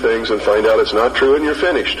out a few things and find out it's not true, and you're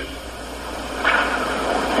finished.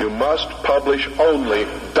 You must publish only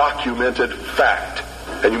documented fact.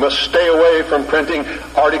 And you must stay away from printing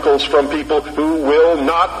articles from people who will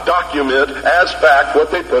not document as fact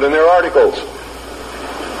what they put in their articles.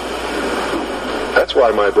 That's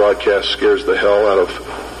why my broadcast scares the hell out of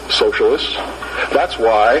socialists. That's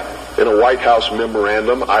why in a White House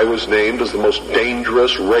memorandum I was named as the most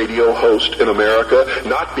dangerous radio host in America,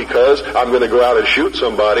 not because I'm going to go out and shoot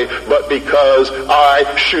somebody, but because I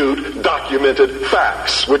shoot documented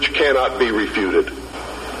facts which cannot be refuted.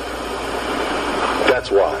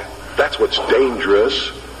 That's why. That's what's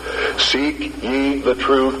dangerous. Seek ye the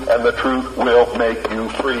truth, and the truth will make you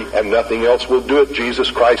free, and nothing else will do it. Jesus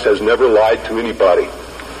Christ has never lied to anybody.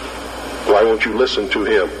 Why won't you listen to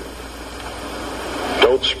him?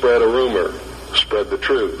 Don't spread a rumor. Spread the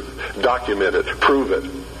truth. Document it. Prove it.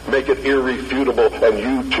 Make it irrefutable, and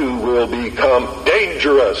you too will become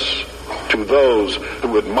dangerous to those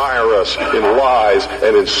who admire us in lies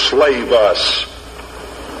and enslave us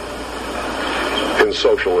in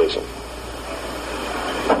socialism.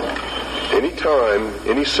 Anytime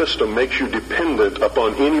any system makes you dependent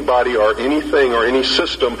upon anybody or anything or any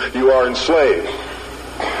system, you are enslaved.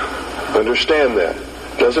 Understand that.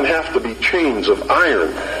 It doesn't have to be chains of iron.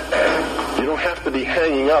 You don't have to be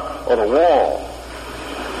hanging up on a wall.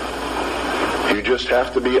 You just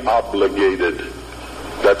have to be obligated.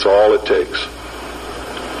 That's all it takes.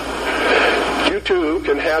 You too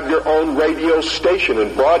can have your own radio station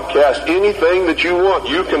and broadcast anything that you want.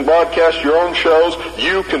 You can broadcast your own shows.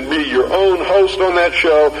 You can be your own host on that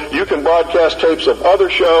show. You can broadcast tapes of other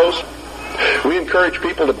shows. We encourage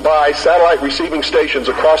people to buy satellite receiving stations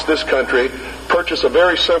across this country, purchase a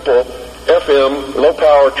very simple FM,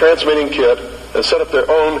 low-power transmitting kit, and set up their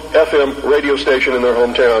own FM radio station in their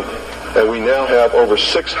hometown. And we now have over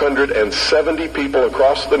 670 people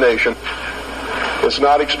across the nation. It's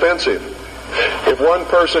not expensive. If one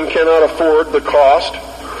person cannot afford the cost,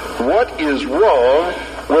 what is wrong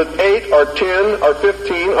with 8 or 10 or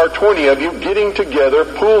 15 or 20 of you getting together,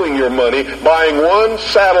 pooling your money, buying one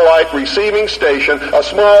satellite receiving station, a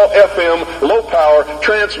small FM low-power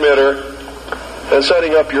transmitter, and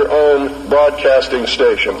setting up your own broadcasting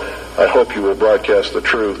station? I hope you will broadcast the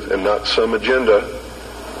truth and not some agenda.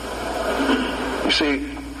 You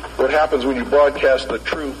see, what happens when you broadcast the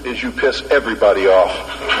truth is you piss everybody off.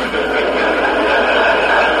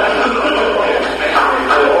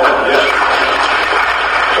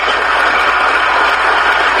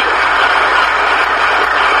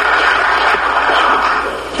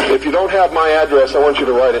 If you don't have my address, I want you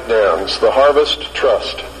to write it down. It's the Harvest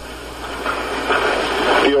Trust.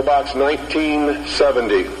 P.O. Box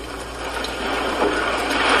 1970.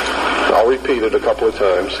 I'll repeat it a couple of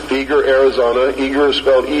times. Eagar, Arizona. Eagar is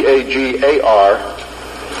spelled E-A-G-A-R.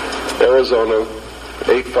 Arizona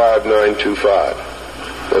 85925.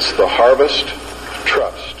 That's the Harvest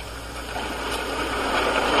Trust.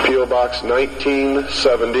 P.O. Box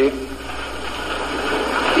 1970.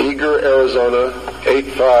 Eagar, Arizona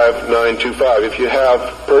 85925. If you have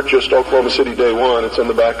purchased Oklahoma City Day One, it's on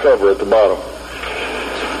the back cover at the bottom.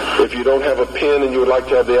 If you don't have a pen and you would like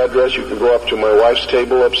to have the address, you can go up to my wife's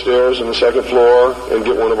table upstairs on the second floor and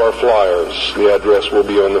get one of our flyers. The address will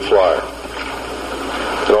be on the flyer.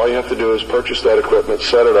 And all you have to do is purchase that equipment,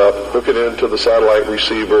 set it up, hook it into the satellite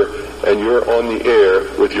receiver, and you're on the air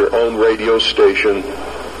with your own radio station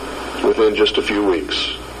within just a few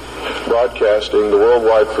weeks. Broadcasting the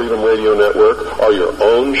Worldwide Freedom Radio Network are your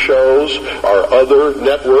own shows, are other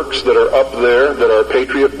networks that are up there that are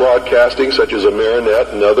Patriot Broadcasting, such as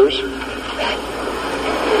Amerinet and others.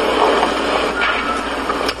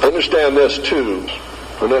 Understand this too.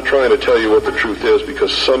 I'm not trying to tell you what the truth is,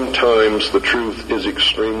 because sometimes the truth is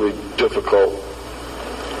extremely difficult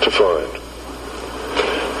to find.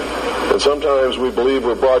 And sometimes we believe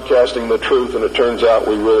we're broadcasting the truth, and it turns out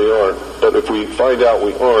we really aren't. But if we find out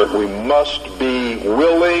we aren't, we must be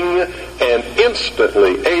willing and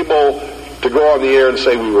instantly able to go on the air and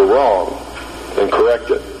say we were wrong and correct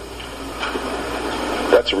it.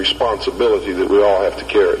 That's a responsibility that we all have to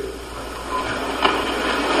carry.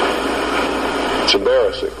 It's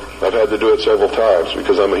embarrassing. I've had to do it several times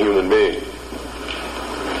because I'm a human being.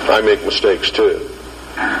 I make mistakes too.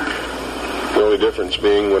 The only difference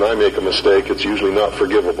being when I make a mistake, it's usually not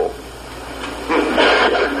forgivable.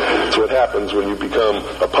 That's what happens when you become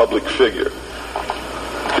a public figure.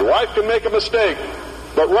 Your wife can make a mistake.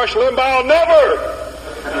 But Rush Limbaugh never.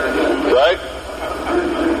 Right?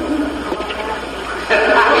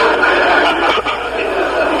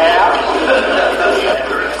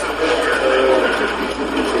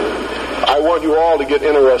 I want you all to get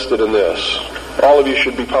interested in this. All of you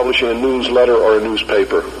should be publishing a newsletter or a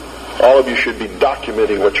newspaper. All of you should be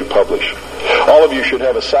documenting what you publish. All of you should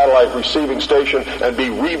have a satellite receiving station and be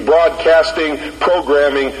rebroadcasting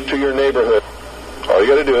programming to your neighborhood. All you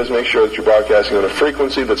got to do is make sure that you're broadcasting on a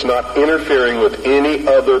frequency that's not interfering with any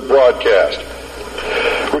other broadcast.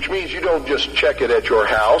 Which means you don't just check it at your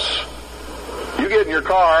house. You get in your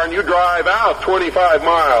car and you drive out 25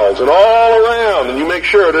 miles and all around, and you make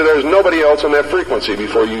sure that there's nobody else on that frequency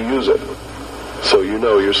before you use it. So you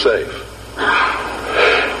know you're safe.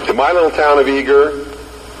 In my little town of Eager,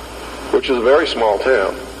 which is a very small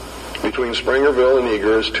town, between Springerville and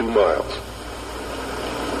Eager is 2 miles.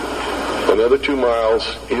 Another 2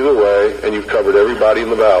 miles either way, and you've covered everybody in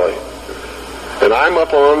the valley. And I'm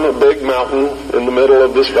up on a big mountain in the middle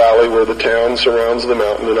of this valley where the town surrounds the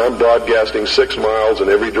mountain, and I'm broadcasting 6 miles in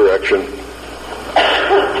every direction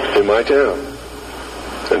in my town.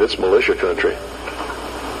 And it's militia country.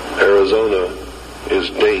 Arizona is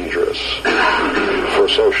dangerous for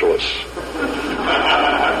socialists.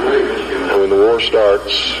 And when the war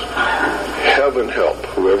starts, heaven help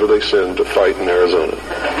whoever they send to fight in Arizona.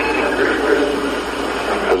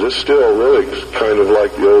 Because it's still really kind of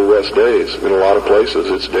like the old West days. In a lot of places,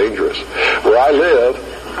 it's dangerous. Where I live,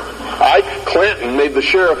 Ike Clanton made the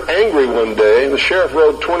sheriff angry one day, and the sheriff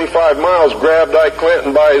rode 25 miles, grabbed Ike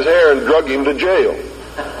Clanton by his hair, and drug him to jail.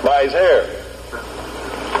 By his hair.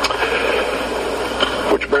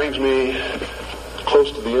 Which brings me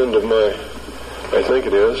close to the end of my, I think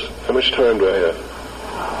it is. How much time do I have?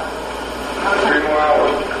 3 more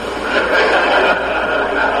hours.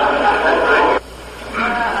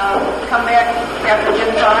 Come back after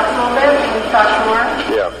Jim talks a little bit and talk more.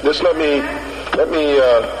 Yeah, just let me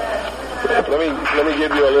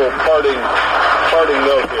give you a little parting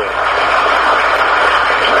note here.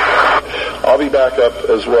 I'll be back up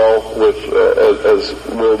as well with as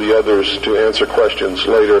will the others to answer questions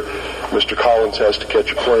later. Mr. Collins has to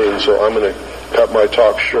catch a plane, so I'm going to cut my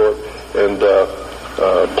talk short, and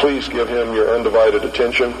please give him your undivided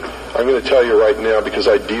attention. I'm going to tell you right now, because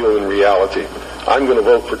I deal in reality, I'm going to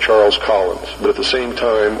vote for Charles Collins, but at the same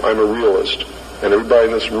time, I'm a realist. And everybody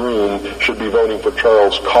in this room should be voting for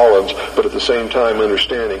Charles Collins, but at the same time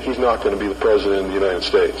understanding he's not going to be the president of the United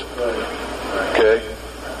States. Okay?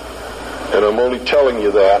 And I'm only telling you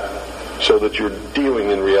that so that you're dealing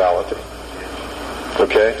in reality.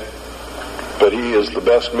 Okay? But he is the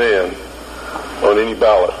best man on any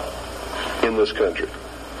ballot in this country.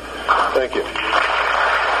 Thank you.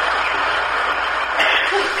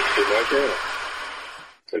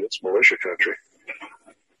 And it's militia country.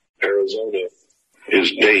 Arizona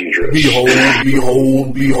is dangerous. Behold,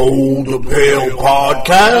 behold, behold the Pale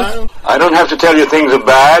Podcast. I don't have to tell you things are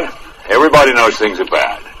bad. Everybody knows things are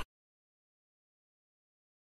bad.